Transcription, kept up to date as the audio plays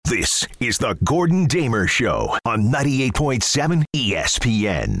This is the Gordon Damer Show on 98.7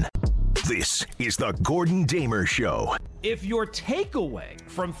 ESPN. This is the Gordon Damer Show. If your takeaway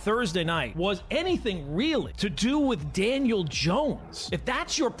from Thursday night was anything really to do with Daniel Jones, if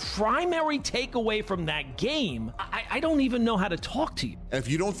that's your primary takeaway from that game, I don't even know how to talk to you. And if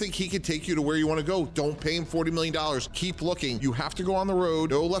you don't think he can take you to where you want to go, don't pay him $40 million. Keep looking. You have to go on the road.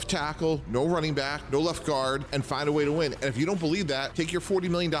 No left tackle, no running back, no left guard, and find a way to win. And if you don't believe that, take your $40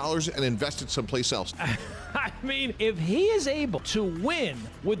 million and invest it someplace else. I mean, if he is able to win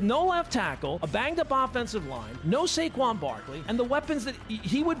with no left tackle, a banged-up offensive line, no Saquon Barkley, and the weapons that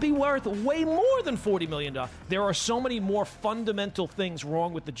he would be worth way more than $40 million. There are so many more fundamental things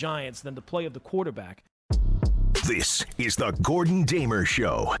wrong with the Giants than the play of the quarterback. This is the Gordon Damer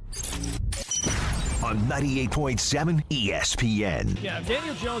Show on 98.7 ESPN. Yeah, if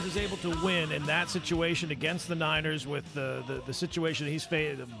Daniel Jones is able to win in that situation against the Niners with the situation he's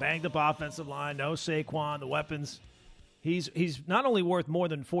faced, the banged-up offensive line, no Saquon, the weapons, he's not only worth more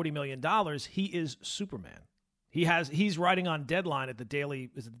than $40 million, he is Superman. He's writing on deadline at the Daily,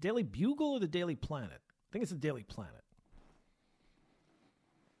 is it the Daily Bugle or the Daily Planet? I think it's the Daily Planet.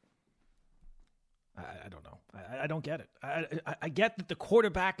 I don't know. I don't get it. I get that the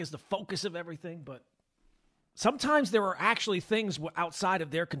quarterback is the focus of everything, but sometimes there are actually things outside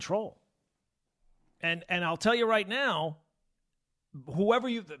of their control. And I'll tell you right now,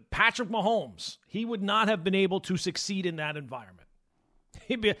 Patrick Mahomes, he would not have been able to succeed in that environment.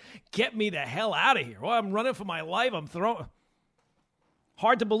 He'd be, get me the hell out of here. Well, I'm running for my life. I'm throwing.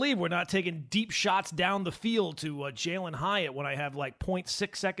 Hard to believe we're not taking deep shots down the field to Jalen Hyatt when I have like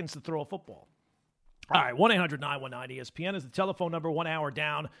 0.6 seconds to throw a football. All right, 1-800-919-ESPN is the telephone number. 1 hour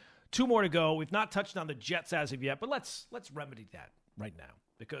down, 2 more to go. We've not touched on the Jets as of yet, but let's remedy that right now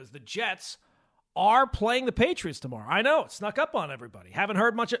because the Jets are playing the Patriots tomorrow. I know, it snuck up on everybody. Haven't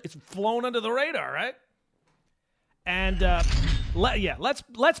heard much. It's flown under the radar, right? And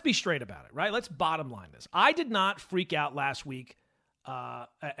let's be straight about it, right? Let's bottom line this. I did not freak out last week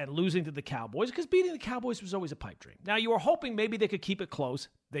and losing to the Cowboys because beating the Cowboys was always a pipe dream. Now, you were hoping maybe they could keep it close.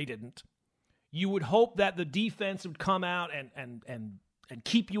 They didn't. You would hope that the defense would come out and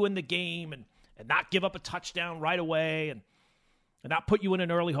keep you in the game and not give up a touchdown right away and not put you in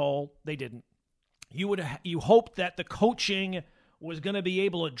an early hole. They didn't. You hoped that the coaching was going to be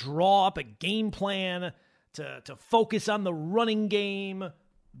able to draw up a game plan to focus on the running game.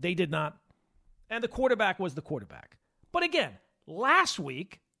 They did not. And the quarterback was the quarterback. But again, last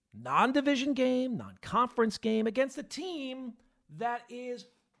week, non-division game, non-conference game against a team that is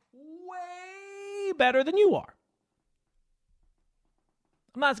way better than you are.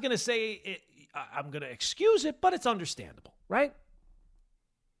 I'm not going to say it, I'm going to excuse it, but it's understandable, right?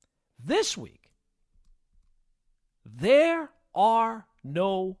 This week, there are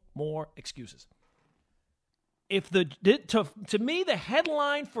no more excuses. To me, the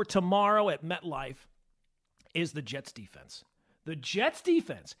headline for tomorrow at MetLife is the Jets defense. The Jets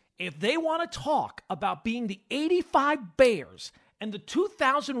defense, if they want to talk about being the 85 Bears and the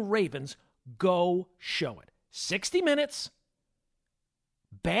 2000 Ravens, go show it. 60 minutes,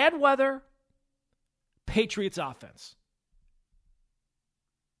 bad weather, Patriots offense.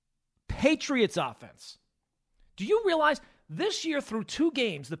 Patriots offense. Do you realize this year through 2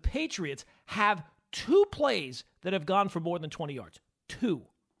 games, the Patriots have 2 plays that have gone for more than 20 yards? 2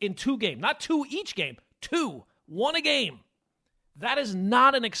 in 2 games. Not 2 each game. 2. 1 a game. That is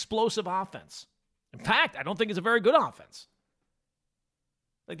not an explosive offense. In fact, I don't think it's a very good offense.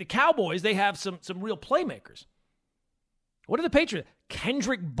 Like the Cowboys, they have some real playmakers. What are the Patriots?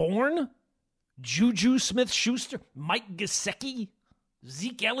 Kendrick Bourne? Juju Smith-Schuster? Mike Gesicki?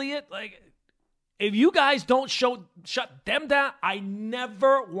 Zeke Elliott? Like, if you guys don't shut them down, I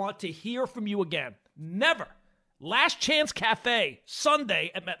never want to hear from you again. Never. Last Chance Cafe,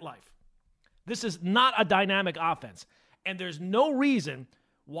 Sunday at MetLife. This is not a dynamic offense. And there's no reason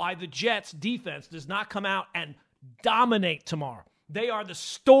why the Jets defense does not come out and dominate tomorrow. They are the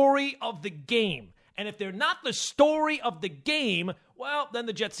story of the game. And if they're not the story of the game, well, then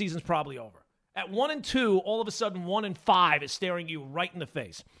the Jets season's probably over. At 1-2, all of a sudden 1-5 is staring you right in the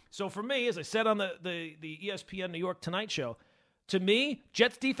face. So for me, as I said on the ESPN New York Tonight show, to me,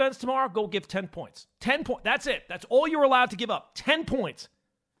 Jets defense tomorrow, go give 10 points. 10 points. That's it. That's all you're allowed to give up. 10 points.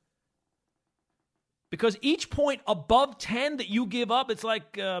 Because each point above 10 that you give up, it's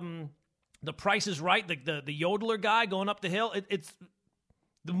like the Price is Right, the yodeler guy going up the hill. It's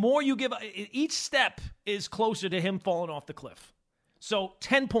the more you give, each step is closer to him falling off the cliff. So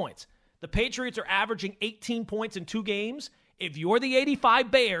 10 points. The Patriots are averaging 18 points in 2 games. If you're the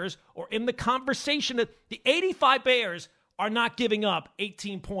 85 Bears or in the conversation, the 85 Bears are not giving up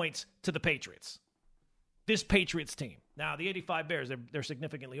 18 points to the Patriots. This Patriots team. Now, the 85 Bears, they're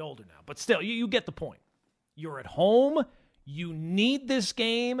significantly older now. But still, you get the point. You're at home. You need this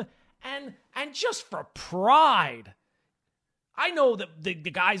game. And just for pride, I know that the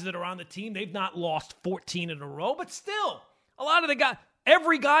guys that are on the team, they've not lost 14 in a row. But still, a lot of the guys,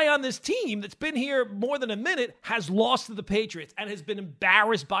 every guy on this team that's been here more than a minute has lost to the Patriots and has been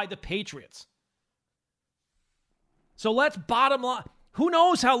embarrassed by the Patriots. So let's bottom line. Who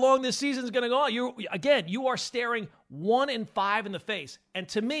knows how long this season is going to go on? You are staring 1-5 in the face. And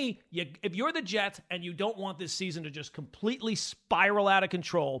to me, if you're the Jets and you don't want this season to just completely spiral out of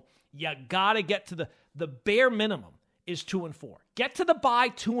control, you got to get to the bare minimum is 2-4. Get to the bye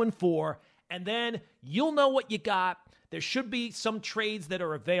 2-4, and then you'll know what you got. There should be some trades that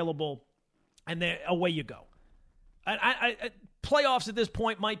are available, and then away you go. Playoffs at this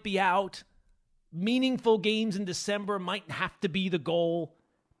point might be out. Meaningful games in December might have to be the goal,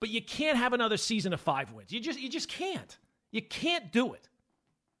 but you can't have another season of 5 wins. You just can't. You can't do it.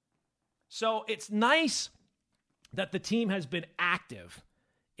 So it's nice that the team has been active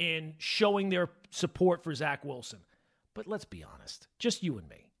in showing their support for Zach Wilson. But let's be honest, just you and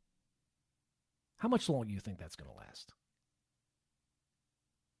me. How much longer do you think that's going to last?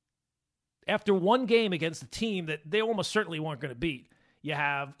 After one game against a team that they almost certainly weren't going to beat, you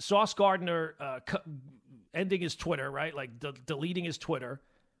have Sauce Gardner ending his Twitter, right? Like deleting his Twitter.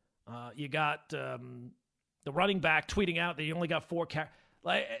 You got the running back tweeting out that he only got 4 carries.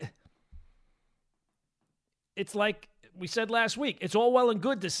 It's like we said last week. It's all well and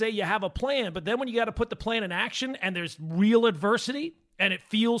good to say you have a plan, but then when you got to put the plan in action and there's real adversity and it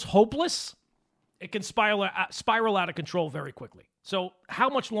feels hopeless, it can spiral out of control very quickly. So how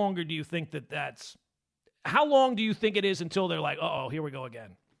much longer do you think that's... How long do you think it is until they're like, uh-oh, here we go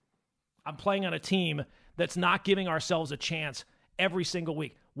again? I'm playing on a team that's not giving ourselves a chance every single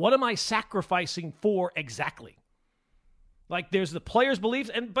week. What am I sacrificing for exactly? Like, there's the players'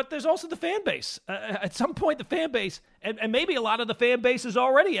 beliefs, but there's also the fan base. At some point, the fan base, and maybe a lot of the fan base is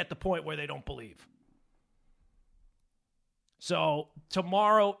already at the point where they don't believe. So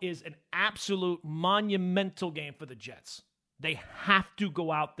tomorrow is an absolute monumental game for the Jets. They have to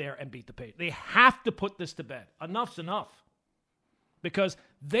go out there and beat the Patriots. They have to put this to bed. Enough's enough. Because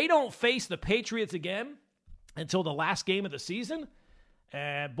they don't face the Patriots again until the last game of the season.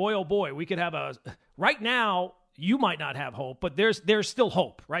 And boy, oh boy, we could have right now, you might not have hope, but there's still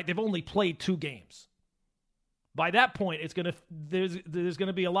hope, right? They've only played 2 games. By that point, there's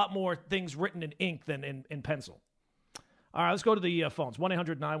gonna be a lot more things written in ink than in pencil. All right, let's go to the phones.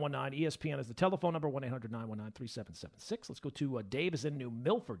 1-800-919-ESPN is the telephone number, 1-800-919-3776. Let's go to Dave is in New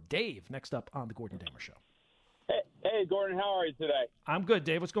Milford. Dave, next up on the Gordon Damer Show. Hey, Gordon, how are you today? I'm good,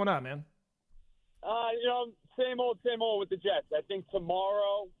 Dave. What's going on, man? Same old with the Jets. I think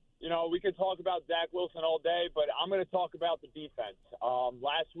tomorrow, we could talk about Zach Wilson all day, but I'm going to talk about the defense.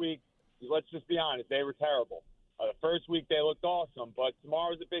 Last week, let's just be honest, they were terrible. The first week, they looked awesome, but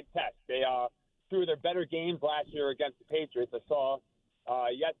tomorrow's a big test. They through their better games last year against the Patriots. I saw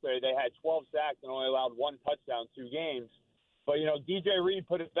yesterday they had 12 sacks and only allowed 1 touchdown 2 games. But, DJ Reed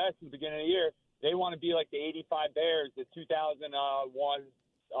put it best at the beginning of the year. They want to be like the 85 Bears, the 2001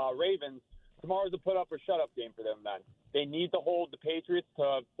 Ravens. Tomorrow's a put-up or shut-up game for them, then. They need to hold the Patriots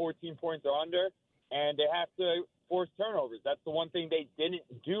to 14 points or under, and they have to force turnovers. That's the one thing they didn't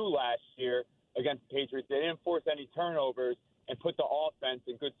do last year against the Patriots. They didn't force any turnovers and put the offense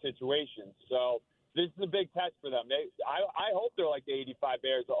in good situations. So this is a big test for them. I hope they're like the 85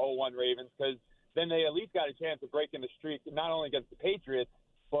 Bears or 01 Ravens, because then they at least got a chance of breaking the streak, not only against the Patriots,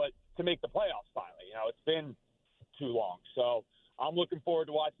 but to make the playoffs finally. It's been too long. So I'm looking forward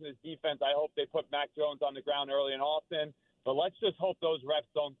to watching this defense. I hope they put Mac Jones on the ground early and often. But let's just hope those refs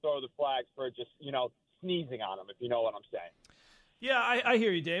don't throw the flags for just, sneezing on them, if you know what I'm saying. Yeah, I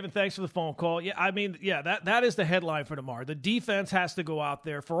hear you, Dave, and thanks for the phone call. Yeah, I mean, that is the headline for tomorrow. The defense has to go out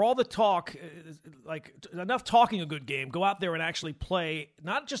there. For all the talk, enough talking a good game, go out there and actually play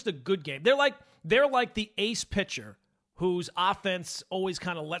not just a good game. They're like the ace pitcher whose offense always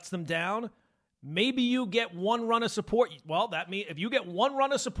kind of lets them down. Maybe you get 1 run of support. Well, that means if you get 1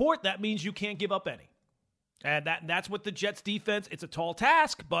 run of support, that means you can't give up any. And that's what the Jets defense, it's a tall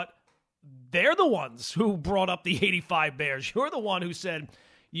task, but they're the ones who brought up the 85 Bears. You're the one who said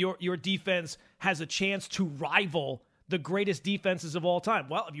your defense has a chance to rival the greatest defenses of all time.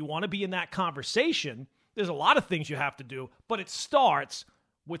 Well, if you want to be in that conversation, there's a lot of things you have to do, but it starts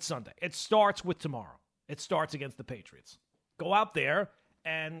with Sunday. It starts with tomorrow. It starts against the Patriots. Go out there,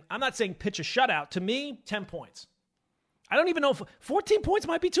 and I'm not saying pitch a shutout. To me, 10 points. I don't even know if 14 points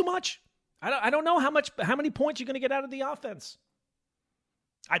might be too much. I don't know how many points you're going to get out of the offense.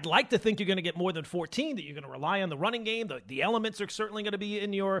 I'd like to think you're going to get more than 14, that you're going to rely on the running game. The elements are certainly going to be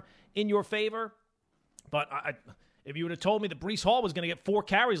in your favor. But if you would have told me that Breece Hall was going to get 4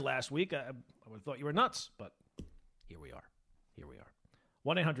 carries last week, I would have thought you were nuts. But here we are.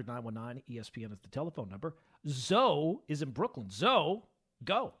 1-800-919-ESPN is the telephone number. Zoe is in Brooklyn. Zoe,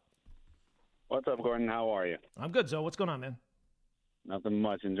 go. What's up, Gordon? How are you? I'm good, Zoe. What's going on, man? Nothing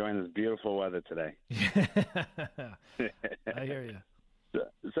much. Enjoying this beautiful weather today. I hear you.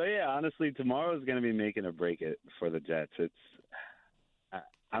 So yeah, honestly, tomorrow is going to be making or break it for the Jets.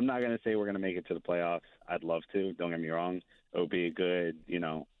 I'm not going to say we're going to make it to the playoffs. I'd love to. Don't get me wrong. It would be a good,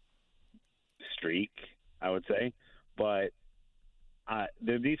 streak, I would say. But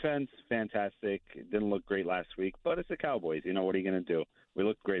their defense, fantastic. It didn't look great last week, but it's the Cowboys. What are you going to do? We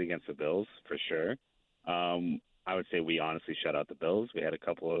looked great against the Bills, for sure. I would say we honestly shut out the Bills. We had a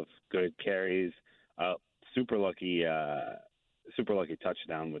couple of good carries, super lucky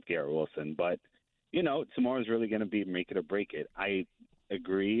touchdown with Garrett Wilson. But, tomorrow's really going to be make it or break it. I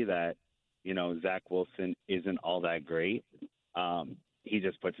agree that, Zach Wilson isn't all that great. He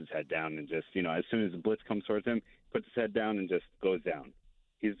just puts his head down and just, as soon as the blitz comes towards him, puts his head down and just goes down.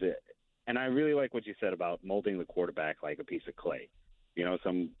 And I really like what you said about molding the quarterback like a piece of clay.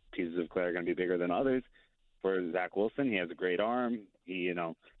 Some pieces of clay are going to be bigger than others. For Zach Wilson, he has a great arm. He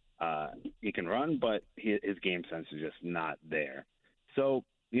can run, but his game sense is just not there. So,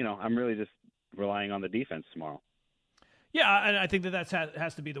 I'm really just relying on the defense tomorrow. Yeah, and I think that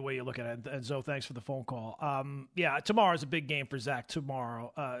has to be the way you look at it. And Zoe, thanks for the phone call. Tomorrow is a big game for Zach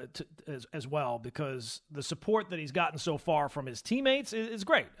tomorrow as well, because the support that he's gotten so far from his teammates is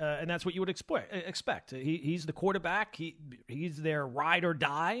great, and that's what you would expect. He's the quarterback. He's their ride or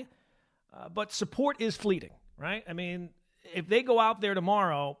die, but support is fleeting, right? I mean, if they go out there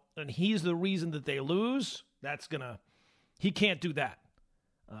tomorrow and he's the reason that they lose, he can't do that.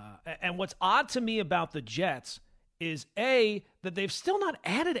 And what's odd to me about the Jets is that they've still not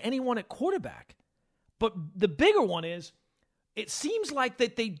added anyone at quarterback. But the bigger one is, it seems like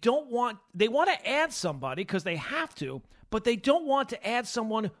that they want to add somebody because they have to, but they don't want to add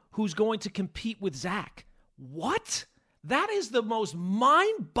someone who's going to compete with Zach. What? That is the most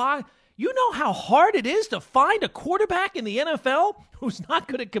mind-boggling. You know how hard it is to find a quarterback in the NFL who's not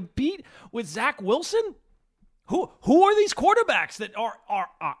going to compete with Zach Wilson? Who are these quarterbacks that are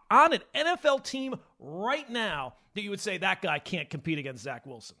on an NFL team right now that you would say that guy can't compete against Zach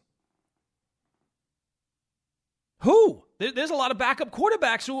Wilson? Who? There's a lot of backup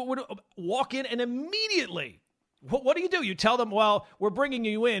quarterbacks who would walk in and immediately, what do? You tell them, well, we're bringing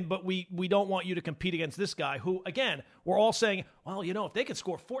you in, but we don't want you to compete against this guy who, again, we're all saying, well, if they could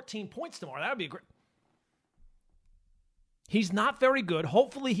score 14 points tomorrow, that would be great. He's not very good.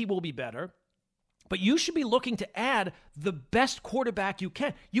 Hopefully he will be better. But you should be looking to add the best quarterback you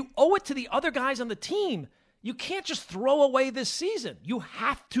can. You owe it to the other guys on the team. You can't just throw away this season. You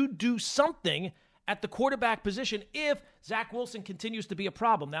have to do something at the quarterback position if Zach Wilson continues to be a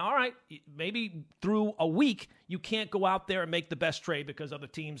problem. Now, all right, maybe through a week, you can't go out there and make the best trade because other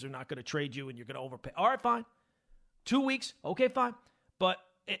teams are not going to trade you and you're going to overpay. All right, fine. 2 weeks, okay, fine. But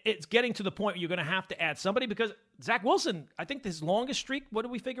it's getting to the point where you're going to have to add somebody because Zach Wilson, I think his longest streak, what did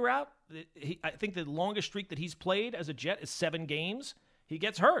we figure out? I think the longest streak that he's played as a Jet is 7 games. He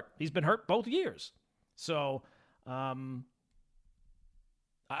gets hurt. He's been hurt both years. So I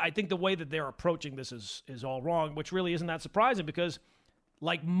think the way that they're approaching this is all wrong, which really isn't that surprising because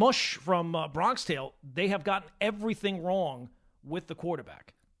like Mush from Bronx Tale, they have gotten everything wrong with the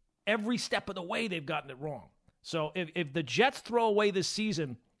quarterback. Every step of the way they've gotten it wrong. So if the Jets throw away this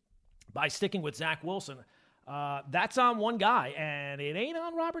season by sticking with Zach Wilson, that's on one guy, and it ain't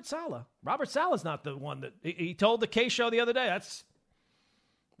on Robert Saleh. Robert Saleh's not the one that he told the K Show the other day.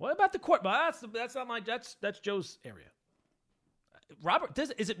 What about the court? But that's not my. That's Joe's area.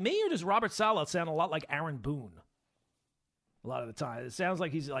 Is it me or does Robert Saleh sound a lot like Aaron Boone? A lot of the time, it sounds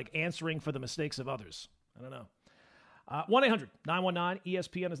like he's like answering for the mistakes of others. I don't know.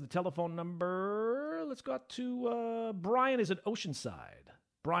 1-800-919-ESPN is the telephone number. Let's go out to Brian is at Oceanside.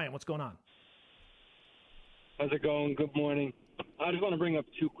 Brian, what's going on? How's it going? Good morning. I just want to bring up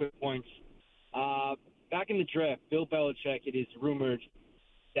 2 quick points. Back in the draft, Bill Belichick, it is rumored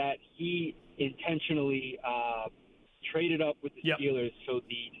that he intentionally traded up with the Steelers so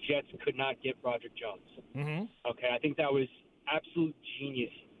the Jets could not get Roderick Jones. Mm-hmm. Okay, I think that was absolute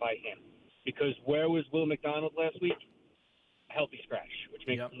genius by him because where was Will McDonald last week? A healthy scratch, which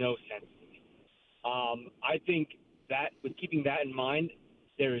makes no sense to me. I think that with keeping that in mind,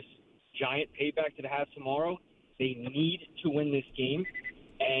 there's giant payback to have tomorrow. They need to win this game,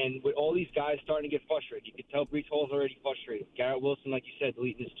 And with all these guys starting to get frustrated, you can tell Breece Hall's already frustrated. Garrett Wilson, like you said,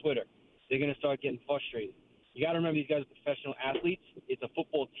 deleting his Twitter. They're going to start getting frustrated. You got to remember these guys are professional athletes. It's a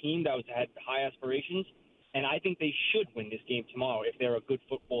football team that had high aspirations, and I think they should win this game tomorrow if they're a good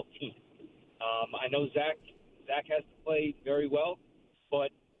football team. I know Zach has to play very well,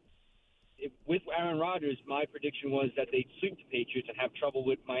 but with Aaron Rodgers, my prediction was that they'd sweep the Patriots and have trouble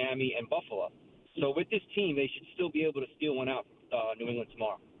with Miami and Buffalo. So with this team, they should still be able to steal one out from New England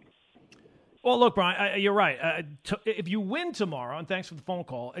tomorrow. Well, look, Brian, you're right. If you win tomorrow, and thanks for the phone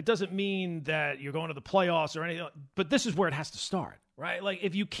call, it doesn't mean that you're going to the playoffs or anything. But this is where it has to start, right? Like,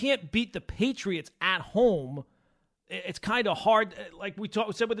 if you can't beat the Patriots at home, it's kind of hard. Like we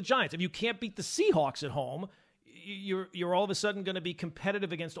said with the Giants, if you can't beat the Seahawks at home, you're all of a sudden going to be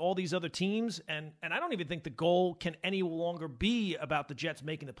competitive against all these other teams. And I don't even think the goal can any longer be about the Jets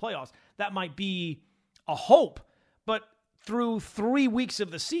making the playoffs. That might be a hope, but through 3 weeks of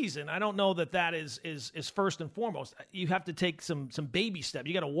the season, I don't know that is first and foremost. You have to take some baby steps.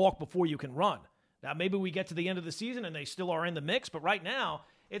 You got to walk before you can run. Now, maybe we get to the end of the season and they still are in the mix, but right now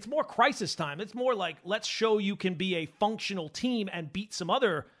it's more crisis time. It's more like, let's show you can be a functional team and beat some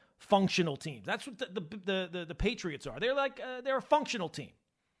other functional teams. That's what the Patriots are. They're a functional team.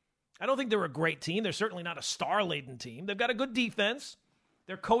 I don't think they're a great team. They're certainly not a star-laden team. They've got a good defense.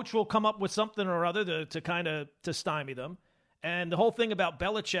 Their coach will come up with something or other to kind of stymie them. And the whole thing about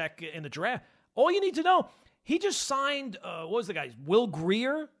Belichick in the draft, all you need to know, he just signed, what was the guy's, Will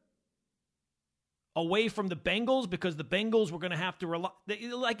Greer away from the Bengals because the Bengals were going to have to rely,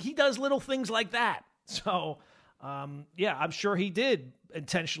 like he does little things like that. So, yeah, I'm sure he did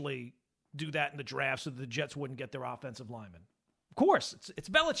intentionally do that in the draft so that the Jets wouldn't get their offensive lineman. Of course, it's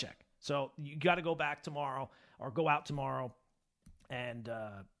Belichick. So you got to go back tomorrow or go out tomorrow and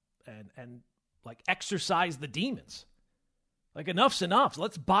like exercise the demons. Like, enough's enough.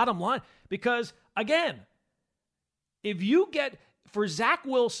 Let's bottom line. Because, again, if you get, for Zach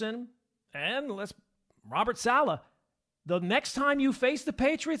Wilson and Robert Saleh, the next time you face the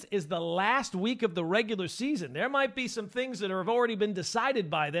Patriots is the last week of the regular season. There might be some things that have already been decided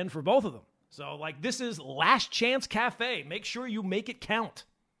by then for both of them. So, like, this is last chance cafe. Make sure you make it count.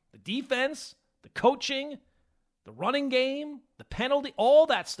 The defense, the coaching, the running game, the penalty, all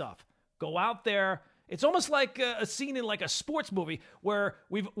that stuff. Go out there. It's almost like a scene in like a sports movie where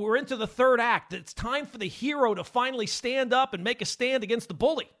we're into the third act. It's time for the hero to finally stand up and make a stand against the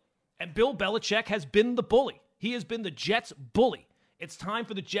bully. And Bill Belichick has been the bully. He has been the Jets' bully. It's time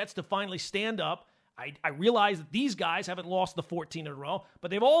for the Jets to finally stand up. I realize that these guys haven't lost the 14 in a row,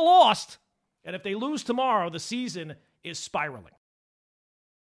 but they've all lost. And if they lose tomorrow, the season is spiraling.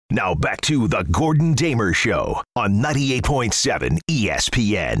 Now back to the Gordon Damer Show on 98.7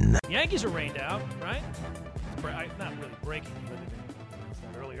 ESPN. The Yankees are rained out, right? Not really breaking, but they announced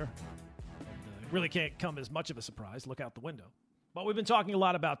that earlier. It really can't come as much of a surprise. Look out the window. But we've been talking a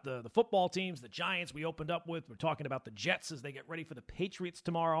lot about the football teams, the Giants we opened up with. We're talking about the Jets as they get ready for the Patriots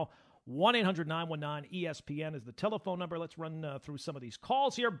tomorrow. 1-800-919-ESPN is the telephone number. Let's run through some of these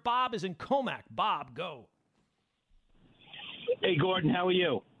calls here. Bob is in Comac. Bob, go. Hey, Gordon, how are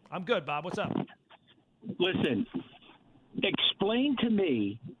you? I'm good, Bob. What's up? Listen, explain to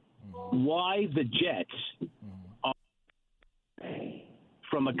me why the Jets are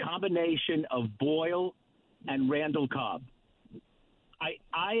from a combination of Boyle and Randall Cobb.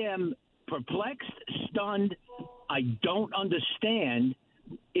 I am perplexed, stunned. I don't understand.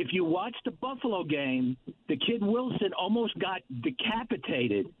 If you watch the Buffalo game, the kid Wilson almost got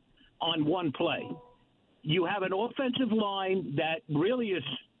decapitated on one play. You have an offensive line that really is,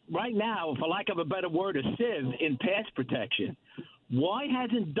 right now, for lack of a better word, a sieve in pass protection. Why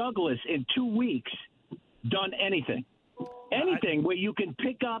hasn't Douglas in 2 weeks done anything? Anything where you can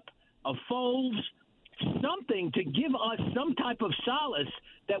pick up a Foles, something to give us some type of solace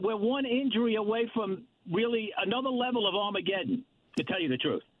that we're one injury away from really another level of Armageddon, to tell you the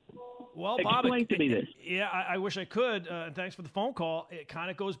truth. Well, Bob, explain to me this. Yeah, I wish I could. And thanks for the phone call. It kind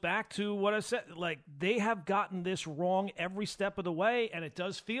of goes back to what I said. Like, they have gotten this wrong every step of the way, and it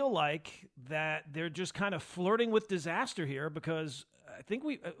does feel like that they're just kind of flirting with disaster here because I think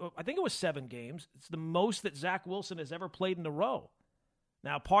it was 7 games. It's the most that Zach Wilson has ever played in a row.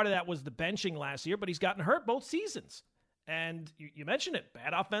 Now, part of that was the benching last year, but he's gotten hurt both seasons. And you mentioned it,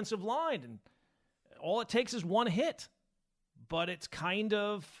 bad offensive line, and all it takes is one hit. But it's kind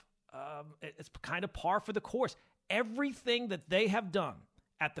of par for the course. Everything that they have done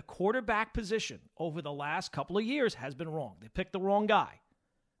at the quarterback position over the last couple of years has been wrong. They picked the wrong guy.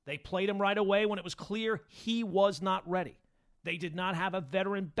 They played him right away when it was clear he was not ready. They did not have a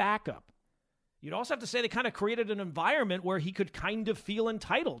veteran backup. you'd also have to say they kind of created an environment where he could kind of feel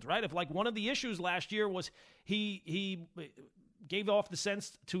entitled, right? If like one of the issues last year was he gave off the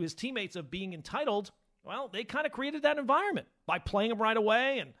sense to his teammates of being entitled, well, they kind of created that environment by playing him right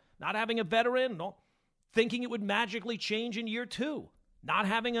away and not having a veteran, thinking it would magically change in year 2, not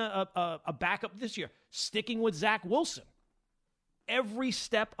having a backup this year, sticking with Zach Wilson. Every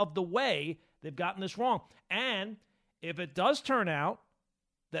step of the way, they've gotten this wrong. And if it does turn out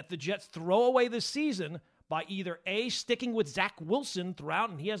that the Jets throw away this season by either A, sticking with Zach Wilson throughout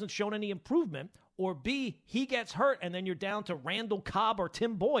and he hasn't shown any improvement, or B, he gets hurt and then you're down to Randall Cobb or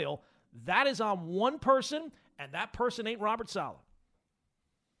Tim Boyle, that is on one person, and that person ain't Robert Saleh.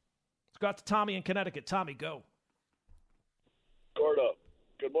 Let's go out to Tommy in Connecticut. Tommy, go. Gordo,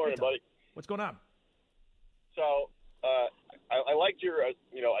 good morning, Hey, buddy. What's going on? So I liked your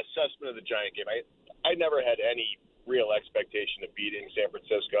assessment of the Giant game. I never had any real expectation of beating San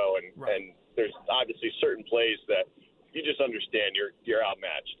Francisco, and there's obviously certain plays that you just understand you're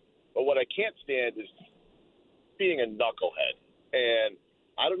outmatched. But what I can't stand is being a knucklehead. And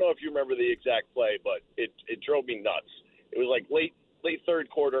I don't know if you remember the exact play, but it drove me nuts. It was like late third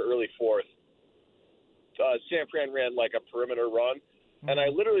quarter, early fourth. San Fran ran like a perimeter run, and I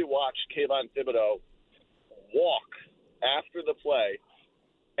literally watched Kayvon Thibodeau walk after the play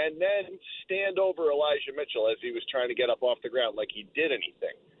and then stand over Elijah Mitchell as he was trying to get up off the ground like he did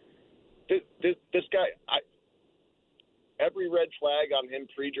anything. This guy, every red flag on him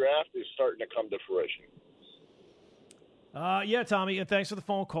pre-draft is starting to come to fruition. Yeah, Tommy, and thanks for the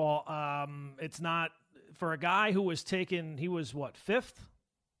phone call. It's not for a guy who was taken, he was what, 5th?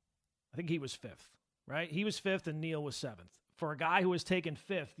 I think he was 5th, right? He was 5th and Neal was 7th. For a guy who was taken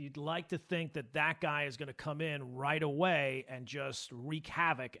 5th, you'd like to think that that guy is going to come in right away and just wreak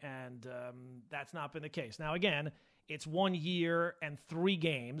havoc, and that's not been the case. Now, again, it's 1 year and 3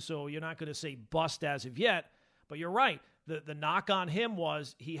 games, so you're not going to say bust as of yet, but you're right. The knock on him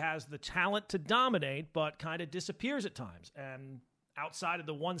was he has the talent to dominate, but kind of disappears at times. And outside of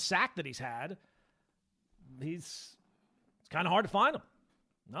the 1 sack that he's had, it's kind of hard to find him.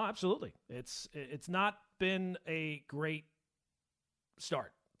 No, absolutely. It's not been a great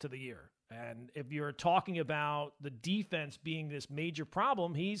start to the year. And if you're talking about the defense being this major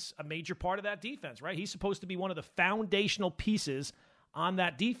problem, he's a major part of that defense, right? He's supposed to be one of the foundational pieces on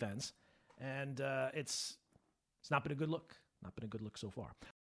that defense. And it's not been a good look. Not been a good look so far.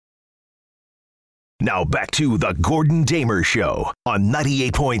 Now back to the Gordon Damer Show on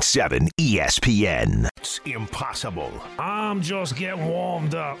 98.7 ESPN. It's impossible. I'm just getting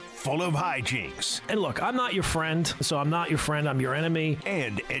warmed up. Full of hijinks. And look, I'm not your friend, so I'm not your friend. I'm your enemy.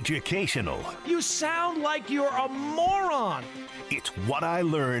 And educational. You sound like you're a moron. It's What I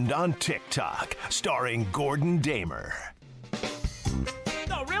Learned on TikTok, starring Gordon Damer.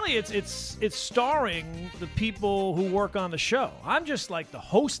 No, really, it's starring the people who work on the show. I'm just like the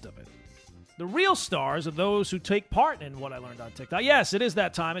host of it. The real stars are those who take part in What I Learned on TikTok. Yes, it is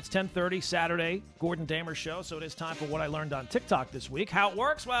that time. It's 10:30 Saturday, Gordon Damer Show, so it is time for What I Learned on TikTok this week. How it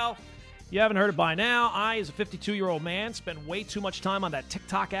works? Well, you haven't heard it by now. I, as a 52-year-old man, spend way too much time on that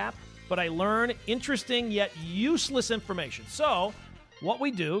TikTok app, but I learn interesting yet useless information. So what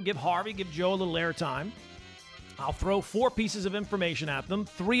we do, give Joe a little airtime. I'll throw 4 pieces of information at them,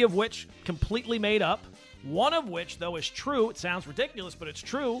 3 of which completely made up, 1 of which, though, is true. It sounds ridiculous, but it's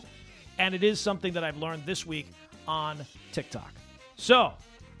true. And it is something that I've learned this week on TikTok. So,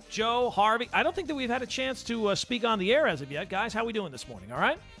 Joe, Harvey, I don't think that we've had a chance to speak on the air as of yet. Guys, how we doing this morning, all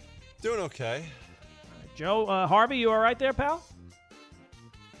right? Doing okay. All right, Joe, Harvey, you all right there, pal?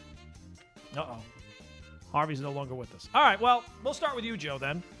 Uh-oh. Harvey's no longer with us. All right, well, we'll start with you, Joe,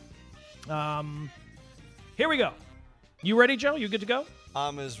 then. Here we go. You ready, Joe? You good to go?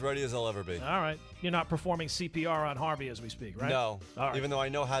 I'm as ready as I'll ever be. All right. You're not performing CPR on Harvey as we speak, right? No. All right. Even though I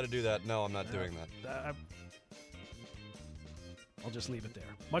know how to do that, no, I'm not doing that. I'll just leave it there.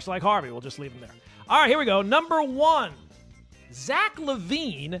 Much like Harvey, we'll just leave him there. All right, here we go. Number 1. Zach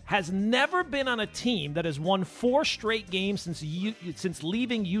LaVine has never been on a team that has won 4 straight games since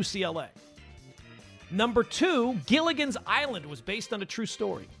leaving UCLA. Number 2, Gilligan's Island was based on a true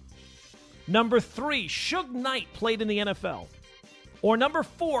story. Number 3, Suge Knight played in the NFL. Or number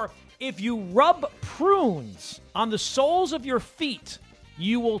 4, if you rub prunes on the soles of your feet,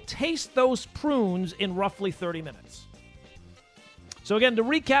 you will taste those prunes in roughly 30 minutes. So again, to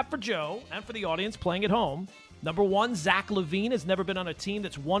recap for Joe and for the audience playing at home, number 1, Zach LaVine has never been on a team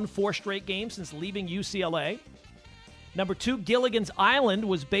that's won 4 straight games since leaving UCLA. Number 2, Gilligan's Island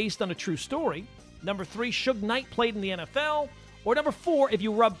was based on a true story. Number 3, Suge Knight played in the NFL. Or number 4, if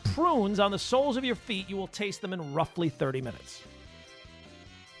you rub prunes on the soles of your feet, you will taste them in roughly 30 minutes.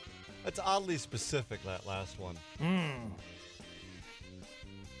 That's oddly specific, that last one.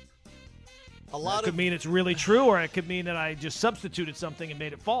 That could mean it's really true, or it could mean that I just substituted something and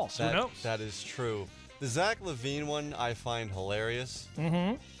made it false. Who knows? That is true. The Zach LaVine one I find hilarious.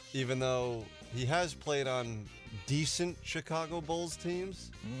 Mm-hmm. Even though he has played on decent Chicago Bulls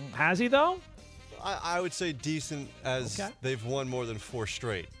teams. Has he, though? I would say decent as they've won more than 4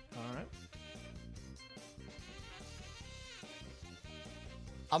 straight. All right.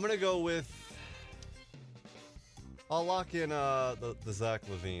 I'm going to go with... I'll lock in the Zach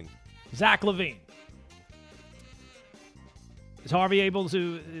LaVine. Zach LaVine. Is Harvey able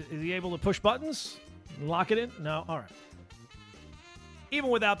to push buttons and lock it in? No? All right. Even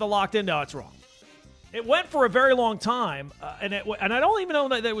without the locked in, no, it's wrong. It went for a very long time, and I don't even know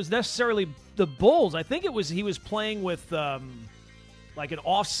that it was necessarily the Bulls. I think he was playing with like an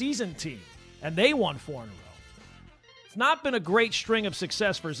off-season team, and they won 4 in a row. It's not been a great string of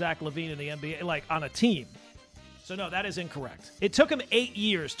success for Zach LaVine in the NBA, like on a team. So, no, that is incorrect. It took him 8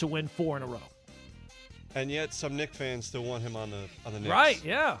 years to win 4 in a row. And yet some Knicks fans still want him on the Knicks. Right,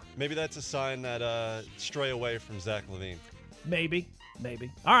 yeah. Maybe that's a sign that stray away from Zach LaVine. Maybe.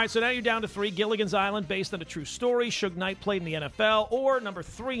 All right, so now you're down to 3. Gilligan's Island, based on a true story. Suge Knight played in the NFL. Or number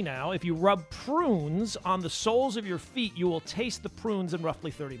 3 now, if you rub prunes on the soles of your feet, you will taste the prunes in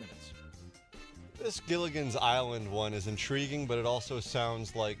roughly 30 minutes. This Gilligan's Island one is intriguing, but it also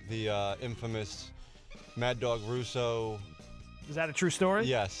sounds like the infamous Mad Dog Russo. Is that a true story?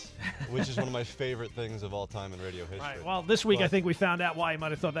 Yes, which is one of my favorite things of all time in radio history. Right. Well, this week I think we found out why he might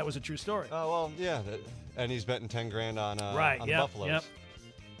have thought that was a true story. Oh, well, yeah. And he's betting $10,000 on the Buffaloes. Yep.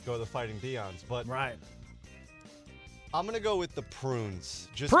 Go the Fighting Deons. But right. I'm going to go with the prunes.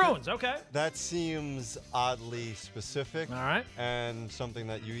 Prunes, okay. That seems oddly specific. All right. And something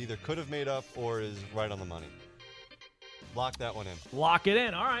that you either could have made up or is right on the money. Lock that one in. Lock it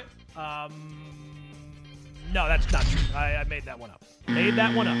in. All right. No, that's not true. I made that one up.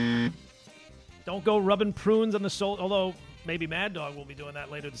 Don't go rubbing prunes on the sole, although maybe Mad Dog will be doing that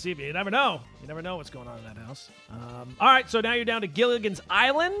later this evening. You never know. You never know what's going on in that house. All right, so now you're down to Gilligan's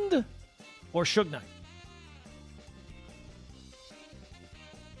Island or Suge Knight.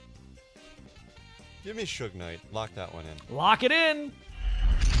 Give me Suge Knight. Lock that one in. Lock it in.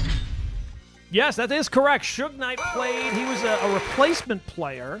 Yes, that is correct. Suge Knight played. He was a replacement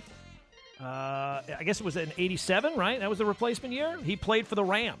player. I guess it was in 87, right? That was the replacement year. He played for the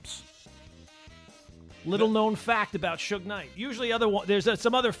Rams. Little known fact about Suge Knight. Usually there's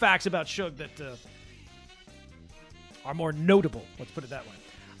some other facts about Suge that are more notable. Let's put it that way.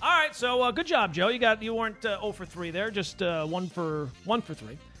 All right, so good job, Joe. You weren't 0 for 3 there, just 1 for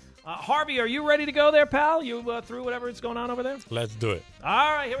 3. Harvey, are you ready to go there, pal? You through whatever is going on over there? Let's do it.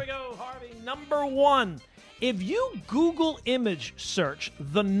 All right, here we go, Harvey. Number 1. If you Google image search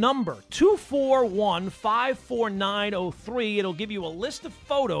the number 241-54903, it'll give you a list of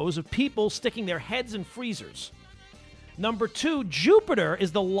photos of people sticking their heads in freezers. Number 2, Jupiter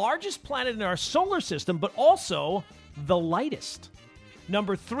is the largest planet in our solar system, but also the lightest.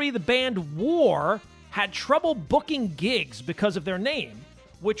 Number 3, the band War had trouble booking gigs because of their name,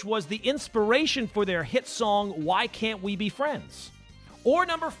 which was the inspiration for their hit song, Why Can't We Be Friends? Or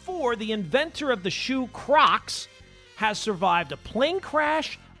number 4, the inventor of the shoe Crocs has survived a plane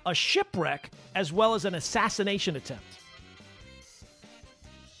crash, a shipwreck, as well as an assassination attempt.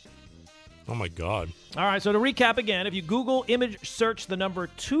 Oh, my God. All right, so to recap again, if you Google image search the number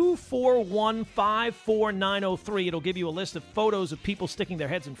 241-54903, it'll give you a list of photos of people sticking their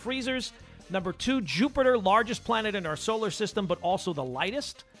heads in freezers. Number 2, Jupiter, largest planet in our solar system, but also the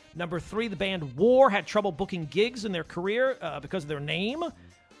lightest. Number 3, the band War had trouble booking gigs in their career because of their name,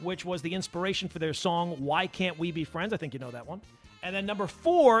 which was the inspiration for their song, Why Can't We Be Friends? I think you know that one. And then number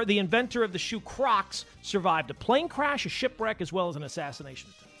 4, the inventor of the shoe Crocs survived a plane crash, a shipwreck, as well as an assassination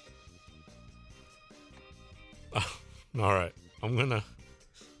attempt. All right. I'm going to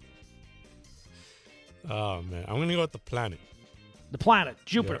go with the planet. The planet,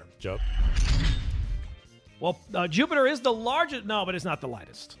 Jupiter. Yep. Well, Jupiter is the largest. No, but it's not the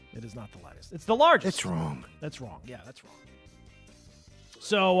lightest. It is not the lightest. It's the largest. That's wrong. That's wrong. Yeah, that's wrong.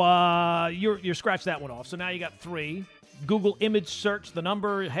 So you're scratched that one off. So now you got 3. Google image search the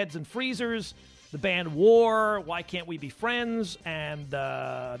number, heads and freezers, the band War, Why Can't We Be Friends, and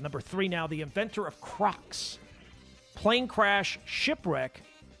number 3 now, the inventor of Crocs. Plane crash, shipwreck,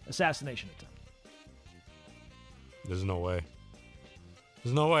 assassination attempt. There's no way.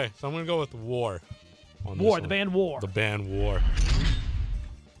 So I'm going to go with War. War, the band War. The band War.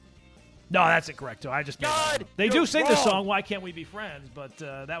 No, that's incorrect, too. I just They do sing the song, Why Can't We Be Friends, but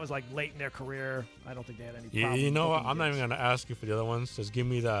that was like late in their career. I don't think they had any problem. You know what? I'm not even going to ask you for the other ones. Just give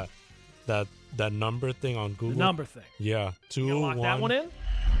me the that number thing on Google. The number thing. Yeah, You gonna lock 2-1. that one in?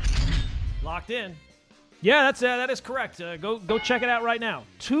 Locked in. Yeah, that is correct. Go check it out right now.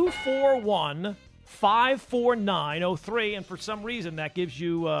 241-549-03, and for some reason that gives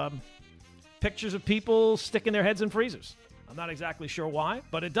you pictures of people sticking their heads in freezers. I'm not exactly sure why,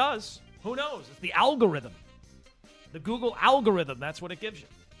 but it does. Who knows? It's the algorithm. The Google algorithm, that's what it gives you.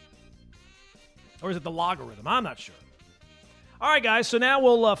 Or is it the logarithm? I'm not sure. All right, guys, so now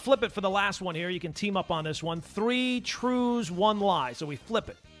we'll flip it for the last one here. You can team up on this one. 3 truths, 1 lie. So we flip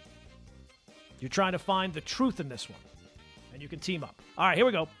it. You're trying to find the truth in this one, and you can team up. All right, here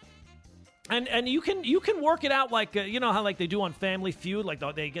we go. And you can work it out like, you know how like they do on Family Feud, like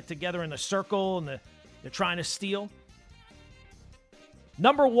they get together in a circle and they're trying to steal.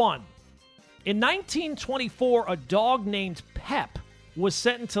 Number 1, in 1924, a dog named Pep was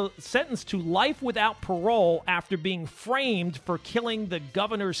sentenced to life without parole after being framed for killing the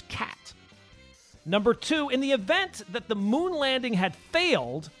governor's cat. Number 2, in the event that the moon landing had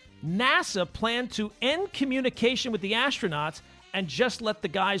failed, NASA planned to end communication with the astronauts and just let the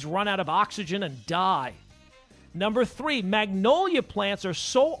guys run out of oxygen and die. Number 3, magnolia plants are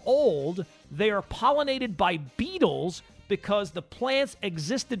so old they are pollinated by beetles because the plants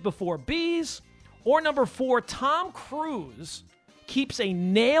existed before bees. Or number 4, Tom Cruise keeps a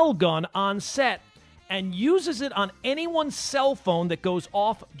nail gun on set and uses it on anyone's cell phone that goes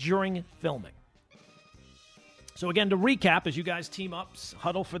off during filming. So again, to recap, as you guys team up,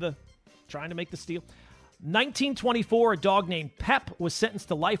 huddle for trying to make the steal. 1924, a dog named Pep was sentenced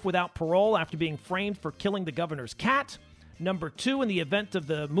to life without parole after being framed for killing the governor's cat. Number 2, in the event of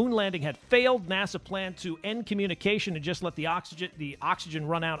the moon landing had failed, NASA planned to end communication and just let the oxygen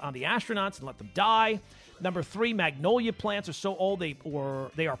run out on the astronauts and let them die. Number 3, magnolia plants are so old they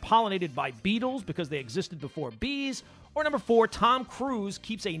are pollinated by beetles because they existed before bees. Or number 4, Tom Cruise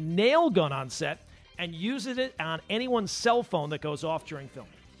keeps a nail gun on set and uses it on anyone's cell phone that goes off during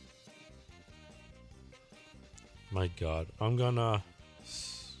filming. My God, I'm gonna.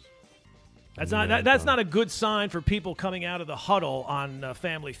 That's not a good sign for people coming out of the huddle on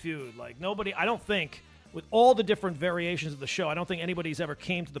Family Feud. Like nobody, I don't think, with all the different variations of the show, I don't think anybody's ever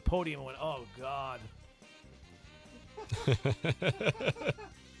came to the podium and went, "Oh God."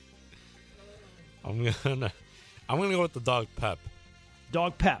 I'm gonna go with the dog Pep.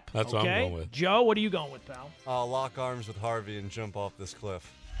 Dog Pep. That's okay. what I'm going with. Joe, what are you going with, pal? I'll lock arms with Harvey and jump off this cliff.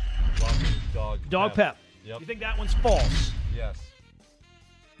 Dog Pep. Yep. You think that one's false? Yes.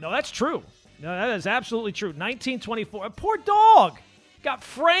 No, that's true. No, that is absolutely true. 1924. A poor dog got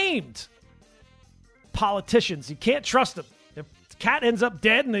framed. Politicians, you can't trust them. The cat ends up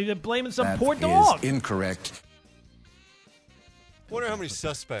dead, and they're blaming some poor dog. That is incorrect. I wonder how many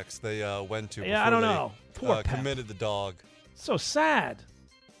suspects they went to Yeah, I don't know. Poor before they committed the dog. So sad.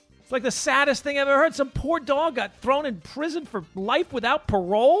 It's like the saddest thing I've ever heard. Some poor dog got thrown in prison for life without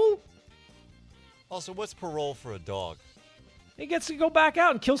parole. Also, what's parole for a dog? He gets to go back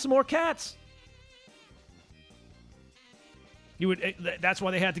out and kill some more cats. That's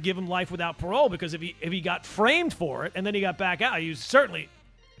why they had to give him life without parole, because if he got framed for it and then he got back out, he certainly,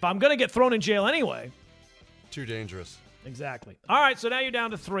 if I'm going to get thrown in jail anyway. Too dangerous. Exactly. All right, so now you're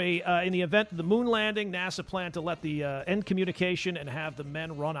down to 3. In the event of the moon landing, NASA planned to let the end communication and have the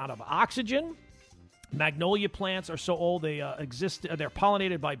men run out of oxygen. Magnolia plants are so old they're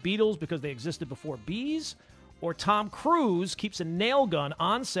pollinated by beetles because they existed before bees. Or Tom Cruise keeps a nail gun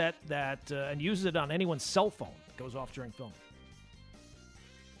on set and uses it on anyone's cell phone that goes off during filming.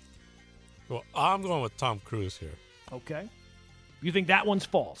 Well, I'm going with Tom Cruise here. Okay. You think that one's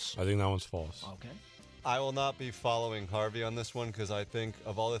false? I think that one's false. Okay. I will not be following Harvey on this one because I think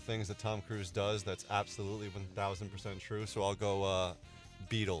of all the things that Tom Cruise does, that's absolutely 1,000% true. So I'll go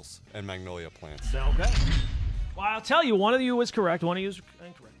beetles and magnolia plants. Okay. Well, I'll tell you, one of you was correct, one of you is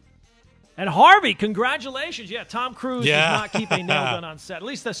incorrect. And Harvey, congratulations. Yeah, Tom Cruise does not keep a nail gun on set. At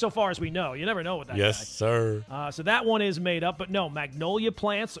least that's so far as we know. You never know with that guy. Yes, sir. So that one is made up. But no, magnolia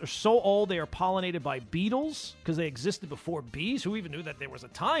plants are so old they are pollinated by beetles because they existed before bees. Who even knew that there was a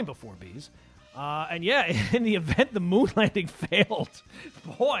time before bees? And yeah, in the event the moon landing failed,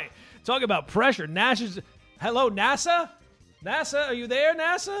 boy, talk about pressure. Hello, NASA? NASA, are you there,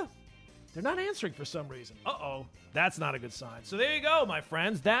 NASA? They're not answering for some reason. Uh-oh. That's not a good sign. So there you go, my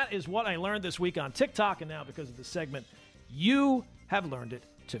friends. That is what I learned this week on TikTok, and now because of the segment, you have learned it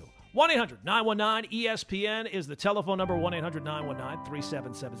too. 1-800-919-ESPN is the telephone number,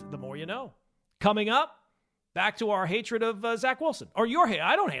 1-800-919-3777. The more you know. Coming up, back to our hatred of Zach Wilson. Or your hate.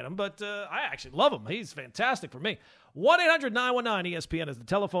 I don't hate him, but I actually love him. He's fantastic for me. 1-800-919-ESPN is the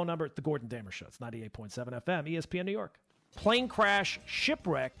telephone number. The Gordon Damer Show. It's 98.7 FM, ESPN New York. plane crash,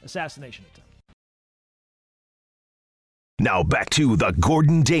 shipwreck, assassination attempt. Now back to the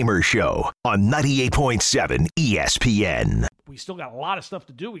Gordon Damer Show on 98.7 ESPN. We still got a lot of stuff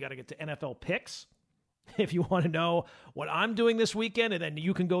to do. We got to get to NFL picks. If you want to know what I'm doing this weekend, and then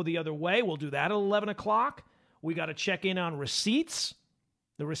you can go the other way, we'll do that at 11 o'clock. We got to check in on receipts.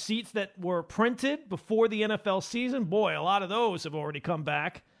 The receipts that were printed before the NFL season, boy, a lot of those have already come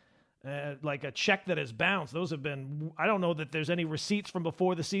back. Like a check that has bounced. Those have been, I don't know that there's any receipts from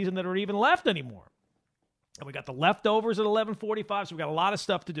before the season that are even left anymore. And we got the leftovers at 11:45, so we got a lot of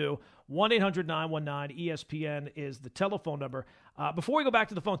stuff to do. 1-800-919-ESPN is the telephone number. Before we go back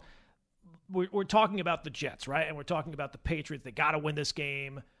to the phone, we're talking about the Jets, right? And we're talking about the Patriots. They got to win this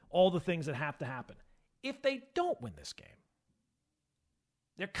game, all the things that have to happen. If they don't win this game,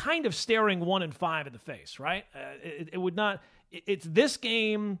 they're kind of staring 1-5 in the face, right? It would not. It's this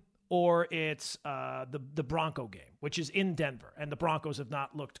game or it's the Bronco game, which is in Denver, and the Broncos have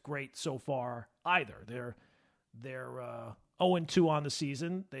not looked great so far either. They're 0-2 on the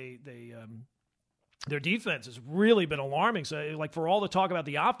season. Their defense has really been alarming. So, like, for all the talk about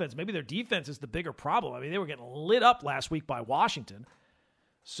the offense, maybe their defense is the bigger problem. I mean, they were getting lit up last week by Washington.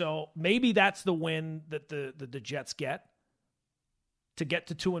 So maybe that's the win that the Jets get to get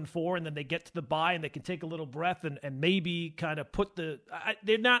to 2-4, and then they get to the bye and they can take a little breath and maybe kind of put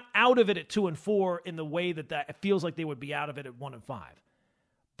they're not out of it at 2-4 in the way that it feels like they would be out of it at 1-5.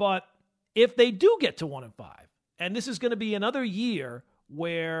 But if they do get to 1-5, and this is going to be another year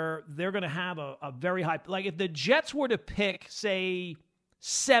where they're going to have a very high, like if the Jets were to pick, say,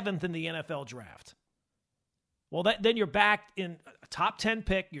 7th in the NFL draft, well, then you're back in a top 10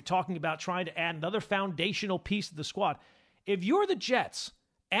 pick. You're talking about trying to add another foundational piece to the squad. If you're the Jets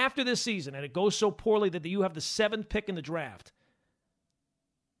after this season and it goes so poorly that you have the 7th pick in the draft,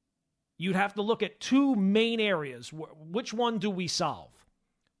 you'd have to look at two main areas. Which one do we solve?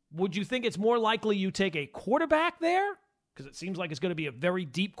 Would you think it's more likely you take a quarterback there? Because it seems like it's going to be a very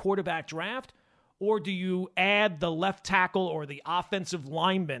deep quarterback draft. Or do you add the left tackle or the offensive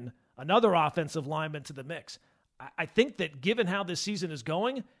lineman, another offensive lineman to the mix? I think that given how this season is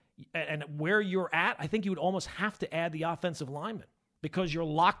going and where you're at, I think you would almost have to add the offensive lineman because you're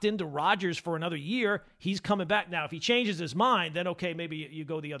locked into Rodgers for another year. He's coming back. Now, if he changes his mind, then okay, maybe you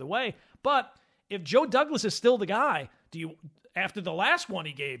go the other way. But if Joe Douglas is still the guy, after the last one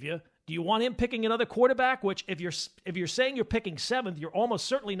he gave you, do you want him picking another quarterback? Which if you're saying you're picking 7th, you're almost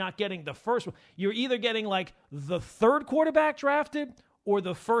certainly not getting the first one. You're either getting like the 3rd quarterback drafted or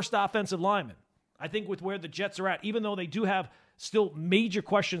the 1st offensive lineman. I think with where the Jets are at, even though they do have still major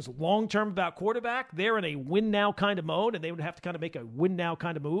questions long-term about quarterback, they're in a win-now kind of mode, and they would have to kind of make a win-now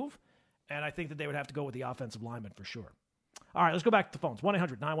kind of move. And I think that they would have to go with the offensive lineman for sure. All right, let's go back to the phones.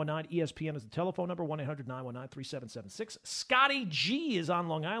 1-800-919-ESPN is the telephone number, 1-800-919-3776. Scotty G is on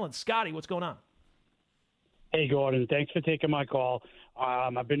Long Island. Scotty, what's going on? Hey, Gordon. Thanks for taking my call.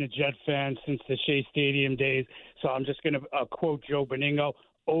 I've been a Jet fan since the Shea Stadium days, so I'm just going to quote Joe Beningo,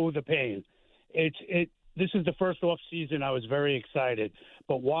 "Oh, the pain." This is the first off season I was very excited.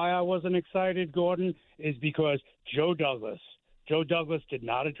 But why I wasn't excited, Gordon, is because Joe Douglas did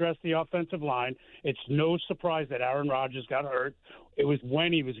not address the offensive line. It's no surprise that Aaron Rodgers got hurt. It was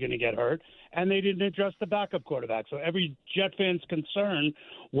when he was going to get hurt. And they didn't address the backup quarterback. So every Jet fan's concern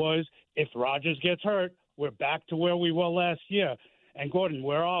was if Rodgers gets hurt, we're back to where we were last year. And, Gordon,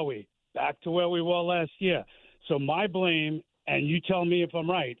 where are we? Back to where we were last year. So my blame, and you tell me if I'm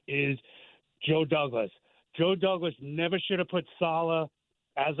right, is Joe Douglas. Joe Douglas never should have put Saleh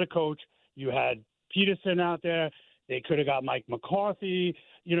as a coach. You had Peterson out there. They could have got Mike McCarthy.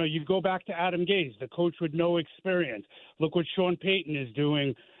 You know, you go back to Adam Gase, the coach with no experience. Look what Sean Payton is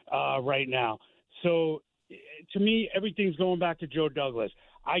doing right now. So, to me, everything's going back to Joe Douglas.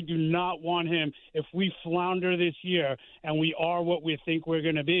 I do not want him, if we flounder this year and we are what we think we're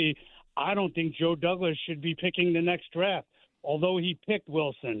going to be, I don't think Joe Douglas should be picking the next draft. Although he picked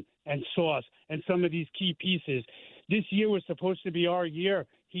Wilson and Sauce and some of these key pieces, this year was supposed to be our year.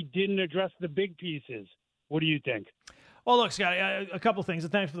 He didn't address the big pieces. What do you think? Well, look, Scott, a couple things,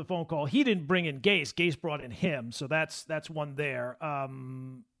 and thanks for the phone call. He didn't bring in Gase. Gase brought in him, so that's one there.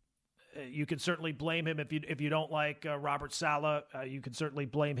 You can certainly blame him if you don't like Robert Saleh. You can certainly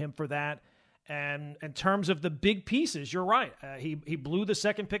blame him for that. And in terms of the big pieces, you're right. He blew the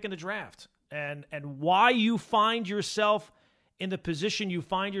 2nd pick in the draft. And why you find yourself in the position you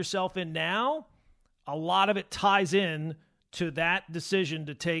find yourself in now, a lot of it ties in to that decision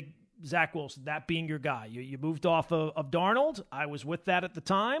to take Zach Wilson, that being your guy. You moved off of Darnold. I was with that at the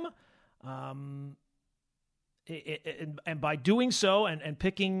time. And by doing so and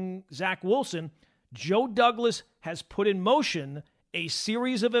picking Zach Wilson, Joe Douglas has put in motion a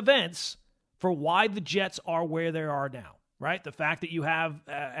series of events for why the Jets are where they are now, right? The fact that you have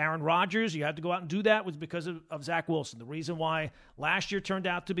Aaron Rodgers, you had to go out and do that was because of Zach Wilson. The reason why last year turned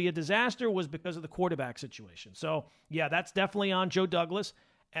out to be a disaster was because of the quarterback situation. So, yeah, that's definitely on Joe Douglas.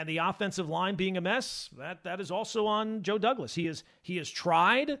 And the offensive line being a mess, that is also on Joe Douglas. He has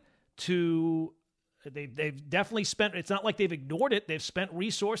tried to they've definitely spent, it's not like they've ignored it. They've spent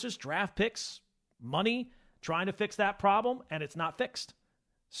resources, draft picks, money trying to fix that problem, and it's not fixed.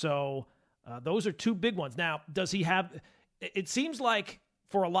 So those are two big ones. Now, does he have – it seems like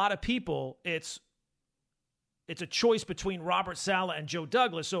for a lot of people it's a choice between Robert Saleh and Joe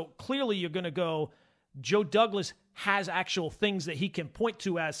Douglas. So clearly you're going to go Joe Douglas has actual things that he can point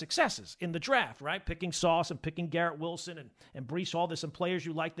to as successes in the draft, right? Picking Sauce and picking Garrett Wilson and Breece Hall. There's some players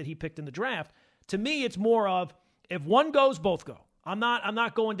you like that he picked in the draft. To me, it's more of if one goes, both go. I'm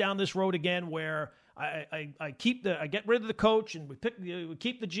not going down this road again where I get rid of the coach and we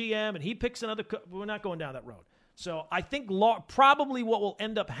keep the GM and he picks another. We're not going down that road. So I think probably what will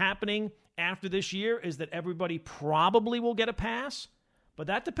end up happening after this year is that everybody probably will get a pass, but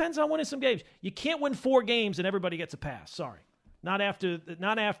that depends on winning some games. You can't win 4 games and everybody gets a pass. Sorry, not after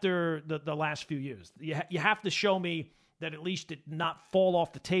the last few years. You have to show me that at least it not fall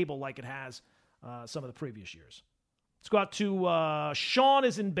off the table like it has some of the previous years. Let's go out to Sean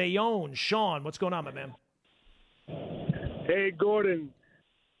is in Bayonne. Sean, what's going on, my man? Hey, Gordon.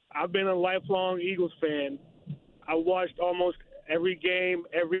 I've been a lifelong Eagles fan. I watched almost every game,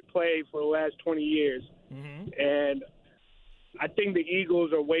 every play for the last 20 years. Mm-hmm. And I think the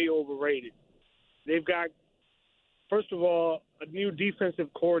Eagles are way overrated. They've got, first of all, a new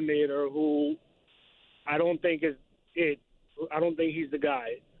defensive coordinator who I don't think is it. I don't think he's the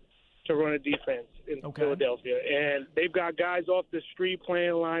guy to run a defense in Philadelphia. And they've got guys off the street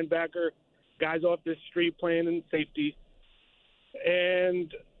playing linebacker, guys off the street playing in safety.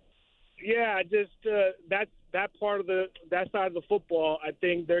 And, yeah, just that side of the football, I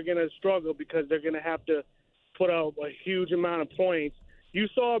think they're going to struggle because they're going to have to put up a huge amount of points. You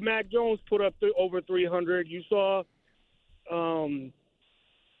saw Mac Jones put up over 300. You saw the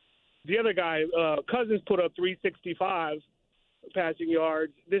other guy, Cousins, put up 365 passing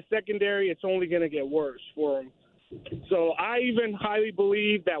yards. This secondary, it's only going to get worse for them. So I even highly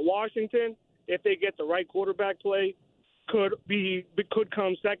believe that Washington, if they get the right quarterback play, could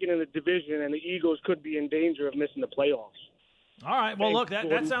come second in the division, and the Eagles could be in danger of missing the playoffs. All right. Well, look,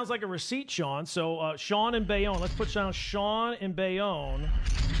 that sounds like a receipt, Sean. So Sean in Bayonne. Let's put down Sean in Bayonne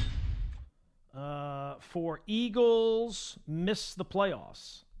for Eagles miss the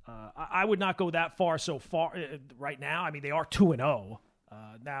playoffs. I would not go that far right now. I mean, they are 2-0.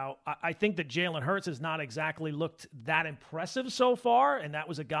 Now, I think that Jalen Hurts has not exactly looked that impressive so far, and that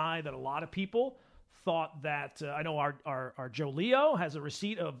was a guy that a lot of people thought that I know our Joe Leo has a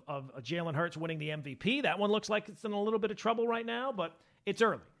receipt of Jalen Hurts winning the MVP. That one looks like it's in a little bit of trouble right now, but it's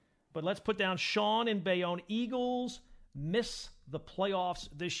early. But let's put down Sean in Bayonne. Eagles miss the playoffs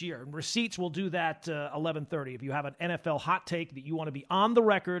this year. And receipts will do that 11:30. If you have an NFL hot take that you want to be on the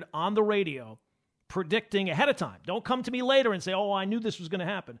record, on the radio, predicting ahead of time. Don't come to me later and say, oh, I knew this was going to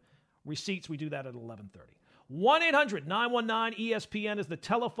happen. Receipts, we do that at 11:30. 1-800-919-ESPN is the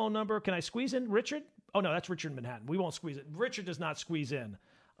telephone number. Can I squeeze in Richard? Oh, no, that's Richard in Manhattan. We won't squeeze it. Richard does not squeeze in.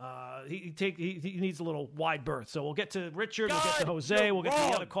 He needs a little wide berth. So we'll get to Richard. We'll get to Jose. We'll get to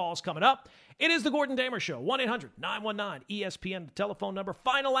the other calls coming up. It is the Gordon Damer Show. 1-800-919-ESPN, the telephone number.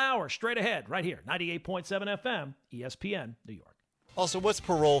 Final hour, straight ahead, right here. 98.7 FM, ESPN, New York. Also, what's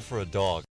parole for a dog?